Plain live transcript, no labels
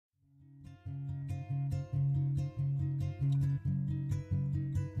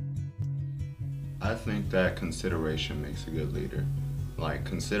I think that consideration makes a good leader. Like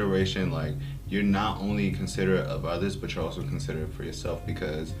consideration, like you're not only considerate of others, but you're also considerate for yourself.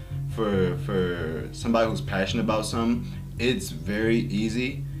 Because for somebody who's passionate about something, it's very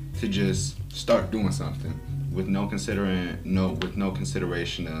easy to just start doing something with no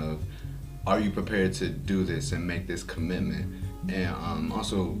consideration of, are you prepared to do this and make this commitment, and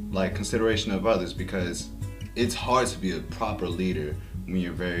also like consideration of others, because it's hard to be a proper leader when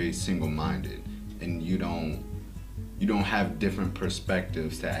you're very single-minded and you don't have different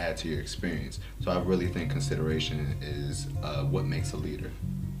perspectives to add to your experience. So I really think consideration is what makes a leader.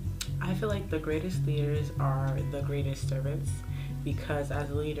 I feel like the greatest leaders are the greatest servants, because as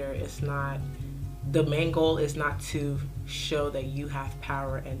a leader, the main goal is not to show that you have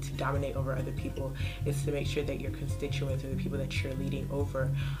power and to dominate over other people. It's to make sure that your constituents or the people that you're leading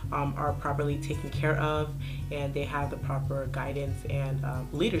over are properly taken care of, and they have the proper guidance and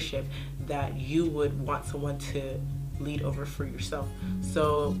leadership that you would want someone to lead over for yourself.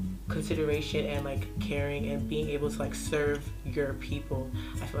 So consideration and like caring and being able to like serve your people,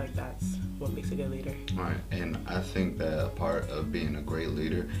 I feel like that's what makes a good leader. Right, and I think that a part of being a great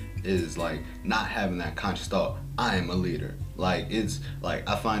leader is like not having that conscious thought, I am a leader. Like it's like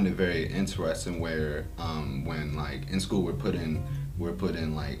I find it very interesting where when like in school we're put in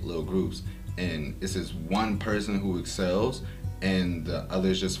like little groups, and it's this one person who excels and the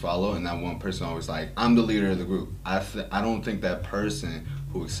others just follow, and that one person always like, I'm the leader of the group. I don't think that person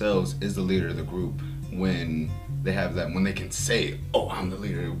who excels is the leader of the group when they have that, when they can say, oh, I'm the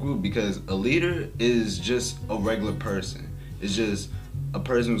leader of the group, because a leader is just a regular person. It's just a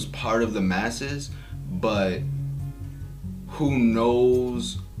person who's part of the masses, but who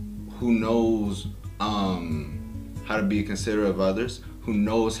knows how to be considerate of others, who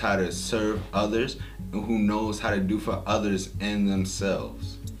knows how to serve others, and who knows how to do for others and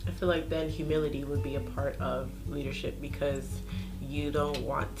themselves. I feel like then humility would be a part of leadership, because you don't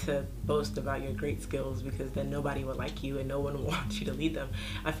want to boast about your great skills, because then nobody will like you and no one will want you to lead them.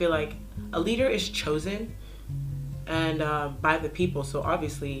 I feel like a leader is chosen and by the people. So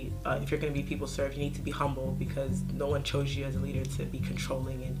obviously, if you're going to be people served, you need to be humble, because no one chose you as a leader to be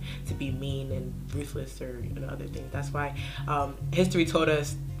controlling and to be mean and ruthless or other things. That's why history told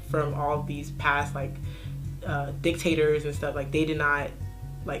us from all these past like dictators and stuff, like they did not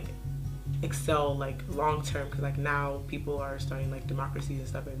like excel like long term, because like now people are starting like democracies and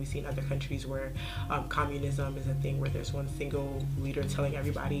stuff, and we see in other countries where communism is a thing where there's one single leader telling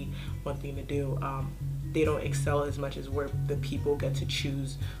everybody one thing to do. They don't excel as much as where the people get to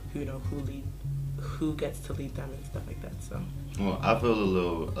choose who gets to lead them and stuff like that. So well, I feel a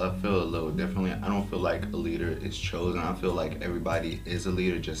little differently. I don't feel like a leader is chosen. I feel like everybody is a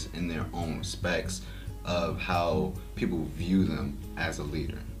leader, just in their own respects of how people view them as a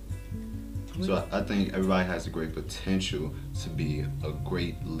leader. So I think everybody has a great potential to be a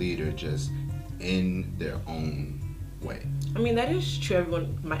great leader, just in their own way. I mean, that is true.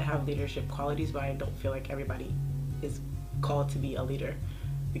 Everyone might have leadership qualities, but I don't feel like everybody is called to be a leader,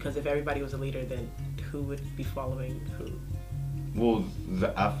 because if everybody was a leader, then who would be following who? Well,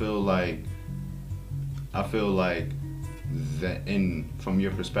 I feel like that from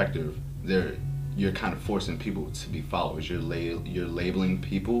your perspective, you're kind of forcing people to be followers. You're labeling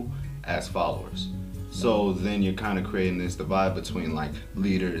people as followers. So then you're kind of creating this divide between like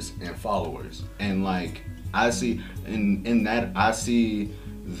leaders and followers. And like I see in that I see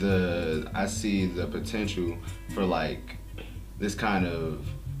the potential for like this kind of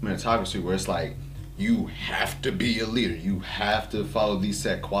meritocracy where it's like you have to be a leader. You have to follow these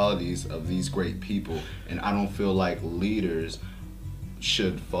set qualities of these great people. And I don't feel like leaders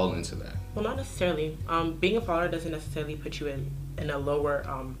should fall into that. Well, not necessarily. Being a follower doesn't necessarily put you in a lower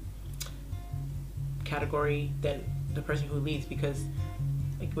category than the person who leads, because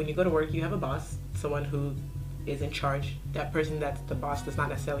like when you go to work, you have a boss, someone who is in charge. That person that's the boss does not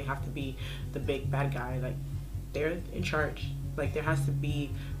necessarily have to be the big bad guy. Like they're in charge. Like there has to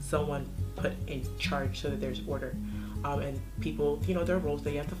be someone put in charge so that there's order, and people, there are rules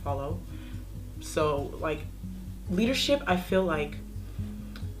that you have to follow. So like leadership, I feel like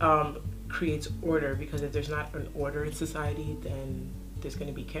creates order, because if there's not an order in society, then there's going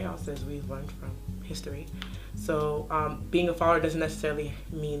to be chaos, as we've learned from history. So being a follower doesn't necessarily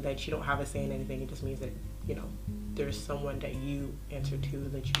mean that you don't have a say in anything. It just means that there's someone that you answer to,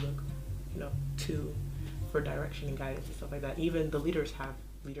 that you look to for direction and guidance and stuff like that. Even the leaders have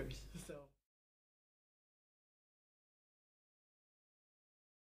leaders.